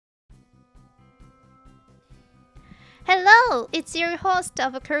Hello, it's your host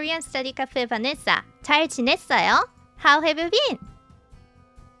of Korean Study Cafe, Vanessa. 잘 지냈어요? How have you been?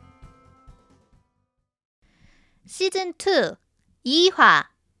 시즌 2, 2화,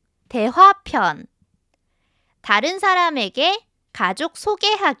 대화편. 다른 사람에게 가족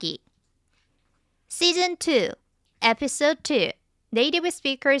소개하기. 시즌 2, episode 2, native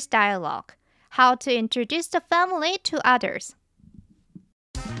speakers dialogue. How to introduce the family to others.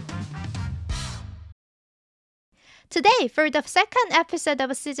 Today, for the second episode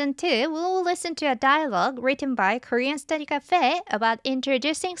of Season 2, we will listen to a dialogue written by Korean Study Cafe about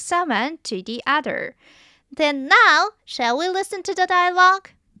introducing someone to the other. Then now, shall we listen to the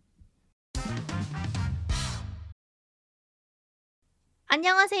dialogue?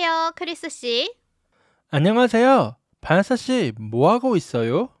 안녕하세요, 크리스 씨. 안녕하세요. 바나사 씨, 뭐 하고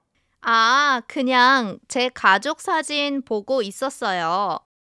있어요? 그냥 제 가족 사진 보고 있었어요.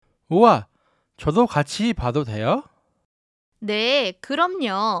 우와, 저도 같이 봐도 돼요? 네,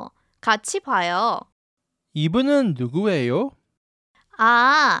 그럼요. 같이 봐요. 이분은 누구예요?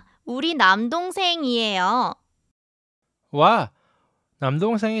 우리 남동생이에요. 와,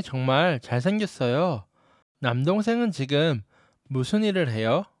 남동생이 정말 잘생겼어요. 남동생은 지금 무슨 일을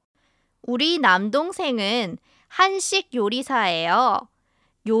해요? 우리 남동생은 한식 요리사예요.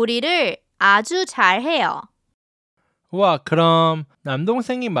 요리를 아주 잘해요. 우와, 그럼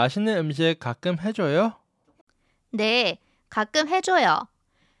남동생이 맛있는 음식 가끔 해줘요? 네, 가끔 해줘요.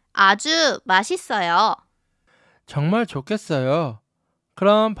 아주 맛있어요. 정말 좋겠어요.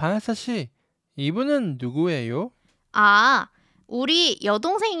 그럼 바나사 씨, 이분은 누구예요? 우리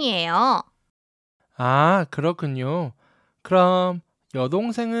여동생이에요. 그렇군요. 그럼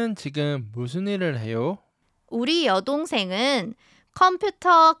여동생은 지금 무슨 일을 해요? 우리 여동생은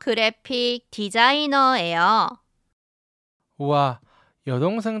컴퓨터 그래픽 디자이너예요. 우와,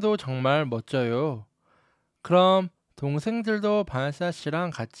 여동생도 정말 멋져요. 그럼 동생들도 바나사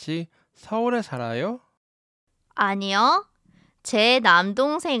씨랑 같이 서울에 살아요? 아니요. 제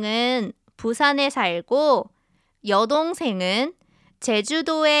남동생은 부산에 살고 여동생은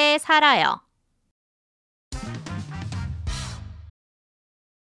제주도에 살아요.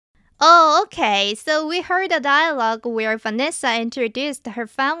 Oh, okay. So we heard a dialogue where Vanessa introduced her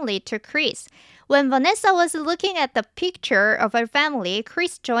family to Chris. When Vanessa was looking at the picture of her family,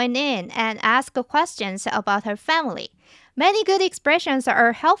 Chris joined in and asked questions about her family. Many good expressions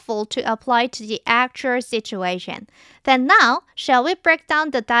are helpful to apply to the actual situation. Then now, shall we break down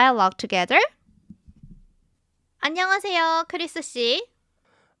the dialogue together? 안녕하세요, 크리스 씨.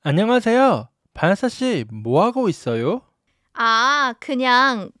 안녕하세요. 바나사 씨, 뭐 하고 있어요?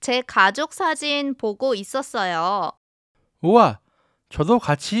 그냥 제 가족 사진 보고 있었어요. 우와, 저도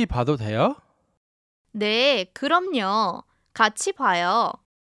같이 봐도 돼요? 네, 그럼요. 같이 봐요.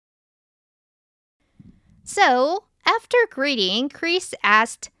 So, after greeting, Chris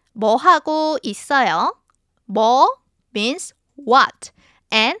asked, 뭐 하고 있어요? 뭐 means what,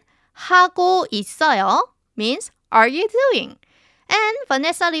 and 하고 있어요 means are you doing? And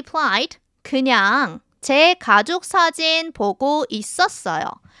Vanessa replied, 그냥 제 가족 사진 보고 있었어요.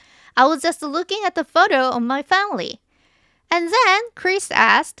 I was just looking at the photo of my family. And then Chris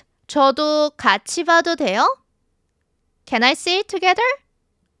asked, 저도 같이 봐도 돼요? Can I see it together?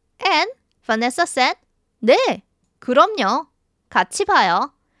 And Vanessa said, 네, 그럼요. 같이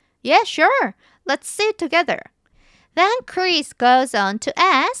봐요. Yeah, sure. Let's see it together. Then Chris goes on to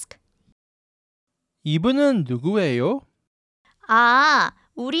ask, 이분은 누구예요?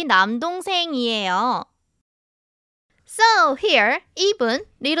 우리 남동생이에요. So here, 이분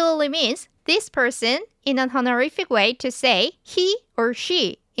literally means this person in an honorific way to say he or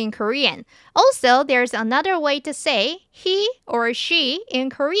she in Korean. Also, there's another way to say he or she in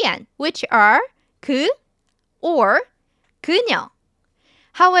Korean, which are 그 or 그녀.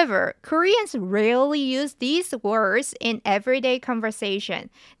 However, Koreans rarely use these words in everyday conversation.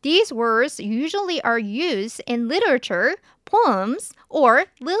 These words usually are used in literature, poems, or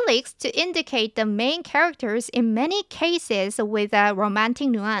lyrics to indicate the main characters in many cases with a romantic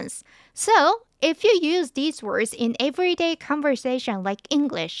nuance. So, if you use these words in everyday conversation like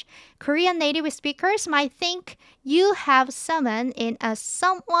English, Korean native speakers might think you have someone in a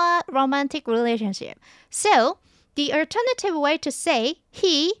somewhat romantic relationship. So, the alternative way to say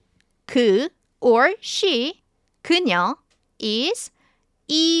he, 그, or she, 그녀 is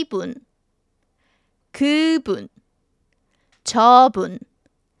이분, 그분, 저분,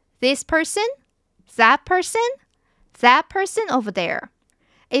 this person, that person over there.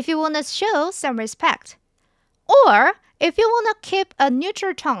 If you want to show some respect. Or if you want to keep a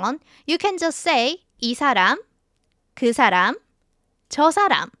neutral tone, you can just say 이 사람, 그 사람, 저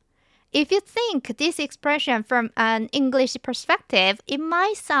사람. if you think this expression from an English perspective, it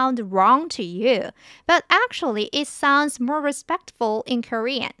might sound wrong to you, but actually it sounds more respectful in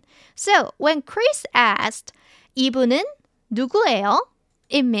Korean. So when Chris asked, 이분은 누구예요?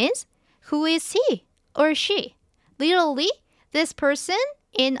 It means, who is he or she? Literally, this person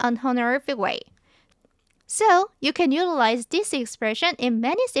in an honorific way. So you can utilize this expression in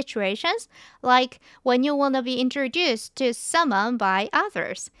many situations, like when you want to be introduced to someone by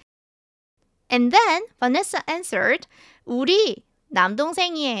others. And then Vanessa answered, 우리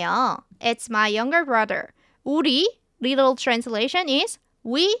남동생이에요. It's my younger brother. 우리, literal translation is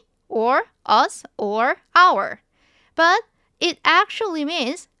we or us or our. But it actually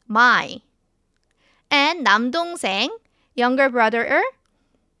means my. And 남동생, younger brother,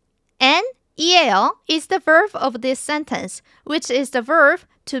 and 이에요 is the verb of this sentence, which is the verb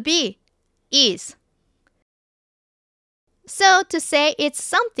to be, is. So to say it's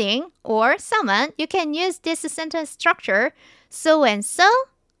something or someone, you can use this sentence structure, so and so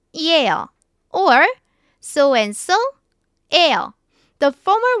이에요, or so and so 예요. The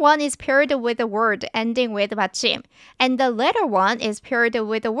former one is paired with a word ending with 받침, and the latter one is paired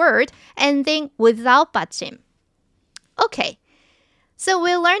with a word ending without 받침. Okay, so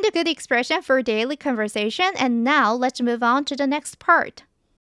we learned a good expression for daily conversation, and now let's move on to the next part.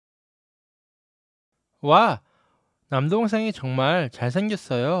 와, 남동생이 정말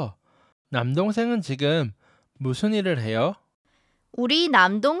잘생겼어요. 남동생은 지금 무슨 일을 해요? 우리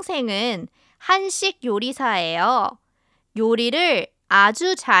남동생은 한식 요리사예요. 요리를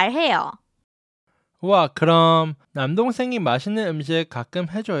아주 잘해요. 와, 그럼 남동생이 맛있는 음식 가끔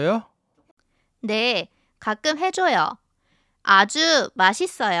해줘요? 네, 가끔 해줘요. 아주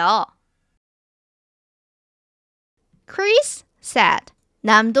맛있어요. Chris said,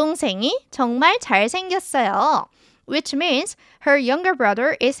 남동생이 정말 잘생겼어요. Which means her younger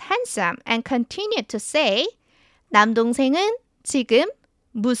brother is handsome, and continued to say, 남동생은 지금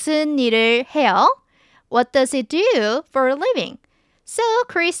무슨 일을 해요? What does he do for a living? So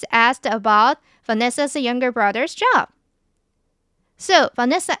Chris asked about Vanessa's younger brother's job. So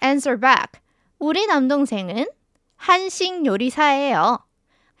Vanessa answered back, 우리 남동생은 한식 요리사예요.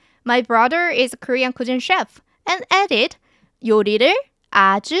 My brother is a Korean cuisine chef, and added, 요리를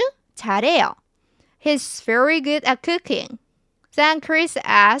아주 잘해요. He's very good at cooking. Then Chris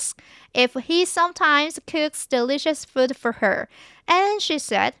asked if he sometimes cooks delicious food for her, and she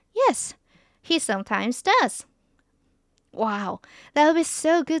said, yes, he sometimes does. Wow, that would be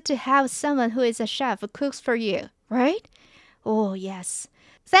so good to have someone who is a chef who cooks for you, right? Oh, yes.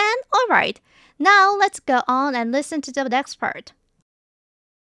 Then, alright, now let's go on and listen to the next part.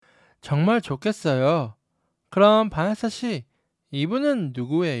 정말 좋겠어요. 그럼 바네사 씨, 이분은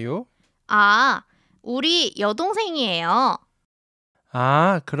누구예요? 아, 우리 여동생이에요.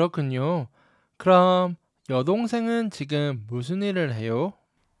 아, 그렇군요. 그럼 여동생은 지금 무슨 일을 해요?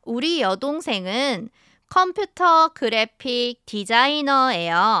 우리 여동생은 컴퓨터 그래픽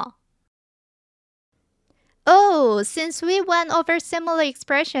디자이너예요. Oh, since we went over similar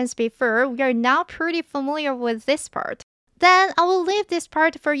expressions before, we are now pretty familiar with this part. Then I will leave this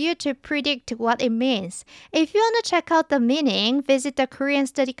part for you to predict what it means. If you want to check out the meaning, visit the Korean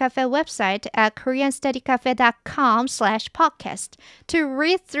Study Cafe website at koreanstudycafe.com/podcast to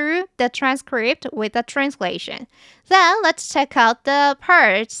read through the transcript with the translation. Then let's check out the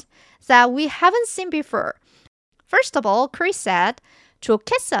parts that we haven't seen before. First of all, Chris said,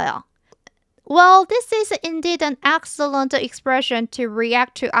 좋겠어요. Well, this is indeed an excellent expression to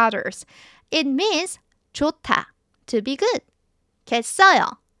react to others. It means 좋다, to be good.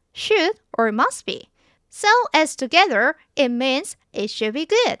 겠어요, should or must be. So as together, it means it should be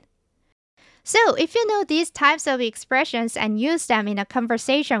good. So if you know these types of expressions and use them in a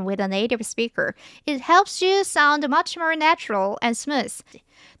conversation with a native speaker, it helps you sound much more natural and smooth.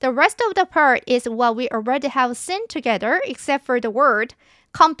 The rest of the part is what we already have seen together except for the word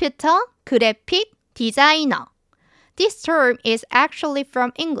컴퓨터 그래픽 디자이너. This term is actually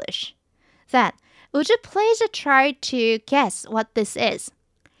from English. Then, would you please try to guess what this is?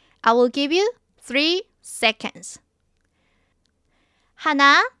 I will give you 3 seconds.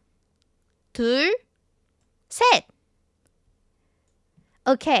 하나, 둘, 셋.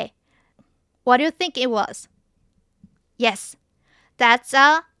 Okay, what do you think it was? Yes, that's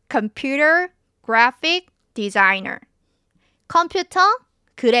a computer graphic designer. 컴퓨터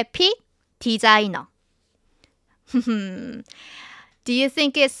그래픽 디자이너. Do you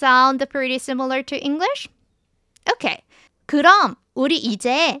think it sounds pretty similar to English? Okay, 그럼 우리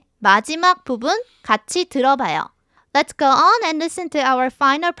이제 마지막 부분 같이 들어봐요. Let's go on and listen to our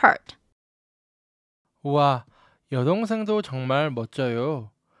final part. 우와, 여동생도 정말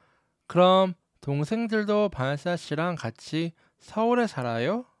멋져요. 그럼 동생들도 바네사 씨랑 같이 서울에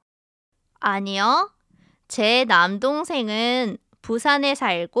살아요? 아니요. 제 남동생은 부산에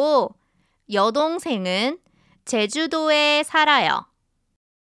살고 여동생은 제주도에 살아요.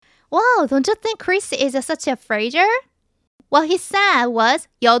 Wow, don't you think Chris is such a fraser? What he said was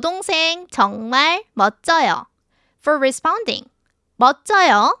여동생 정말 멋져요. For responding,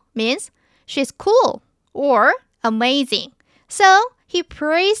 멋져요 means she's cool or amazing. So he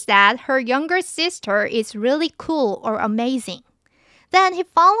praised that her younger sister is really cool or amazing. Then he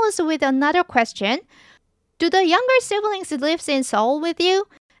follows with another question. Do the younger siblings live in Seoul with you?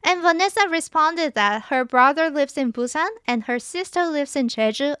 And Vanessa responded that her brother lives in Busan and her sister lives in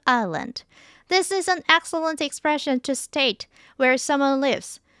Jeju Island. This is an excellent expression to state where someone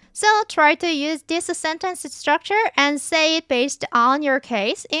lives. So try to use this sentence structure and say it based on your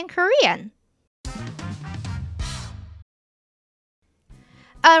case in Korean.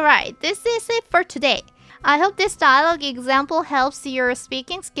 Alright, this is it for today. I hope this dialogue example helps your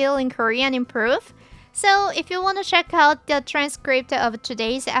speaking skill in Korean improve. So if you want to check out the transcript of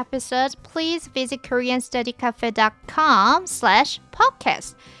today's episode, please visit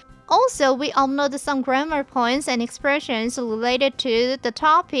koreanstudycafe.com/podcast. Also, we upload some grammar points and expressions related to the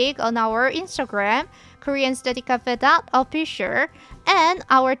topic on our Instagram, koreanstudycafe.official, and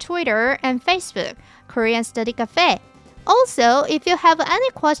our Twitter and Facebook, Korean Study Cafe. Also, if you have any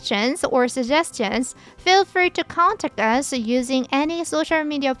questions or suggestions, feel free to contact us using any social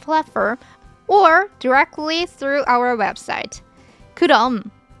media platform or directly through our website. 그럼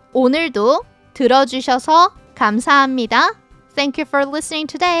오늘도 들어주셔서 감사합니다. Thank you for listening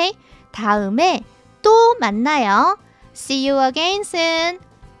today. 다음에 또 만나요. See you again soon.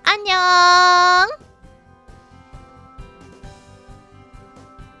 안녕!